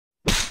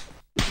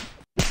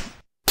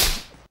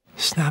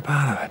snap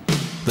out of it.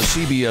 The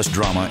CBS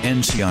drama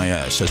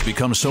NCIS has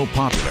become so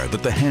popular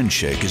that the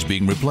handshake is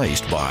being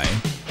replaced by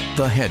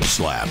the head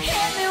slap.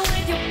 Hit me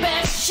with your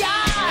best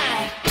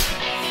shot.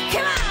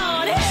 Come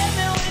on, hit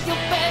me with your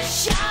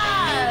best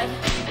shot.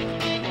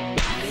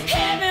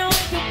 Hit me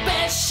with your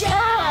best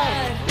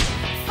shot.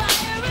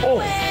 Fire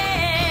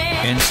away.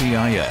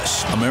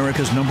 NCIS,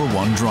 America's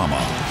 #1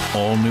 drama.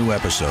 All new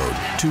episode,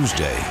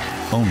 Tuesday,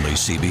 only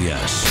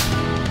CBS.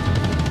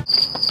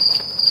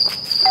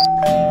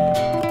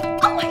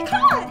 Oh my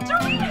God,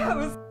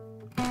 Doritos!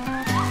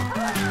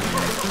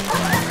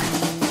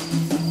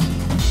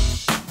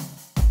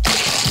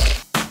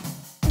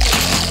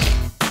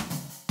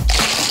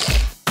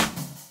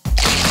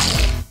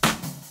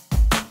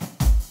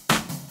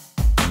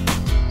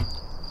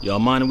 Y'all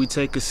mind if we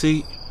take a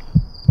seat?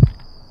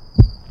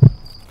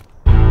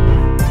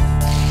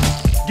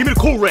 Give me the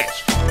Cool Ranch.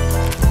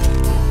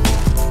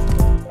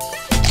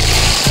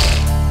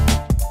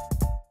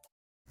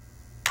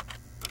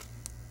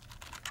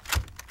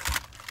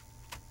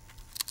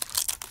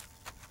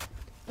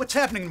 What's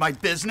happening to my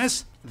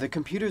business? The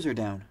computers are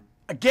down.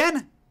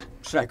 Again?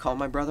 Should I call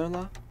my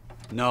brother-in-law?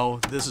 No,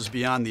 this is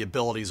beyond the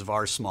abilities of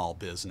our small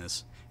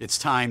business. It's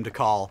time to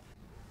call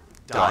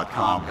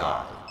 .com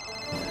guy.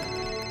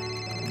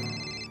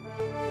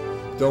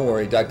 Don't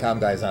worry, .com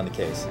guy is on the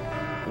case.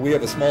 We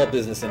have a small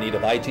business in need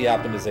of IT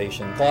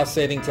optimization,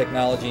 cost-saving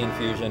technology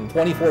infusion,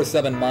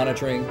 24/7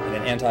 monitoring, and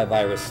an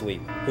antivirus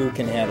suite. Who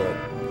can handle it?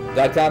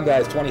 .com guy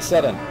is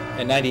 27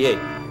 and 98.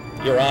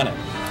 You're on it.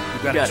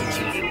 You got it,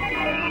 Chief.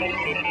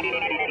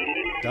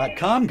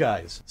 .com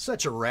guys,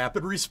 such a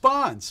rapid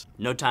response.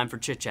 No time for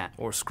chit-chat.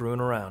 Or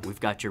screwing around. We've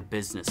got your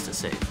business to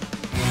save.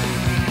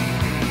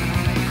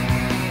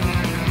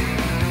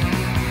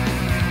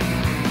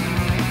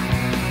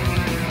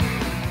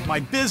 My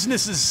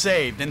business is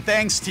saved, and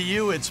thanks to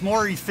you, it's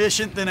more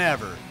efficient than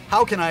ever.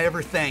 How can I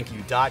ever thank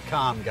you,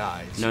 .com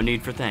guys? No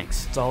need for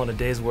thanks. It's all in a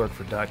day's work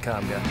for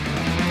 .com guy.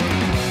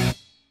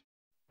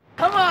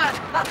 Come on!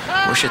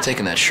 Wish I'd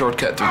taken that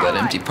shortcut through that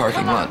empty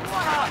parking lot.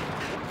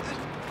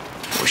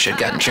 Wish I'd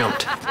gotten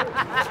jumped.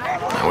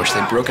 I wish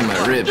they'd broken my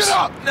ribs.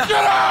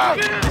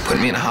 Put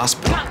me in a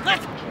hospital.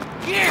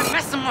 Yeah,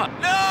 mess him up.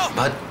 No!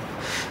 But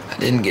I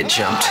didn't get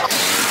jumped.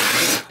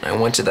 I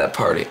went to that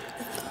party.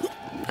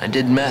 I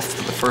did meth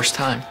for the first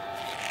time.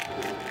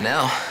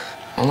 Now,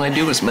 all I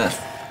do is meth.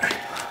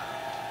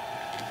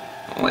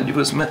 All I do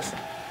is meth.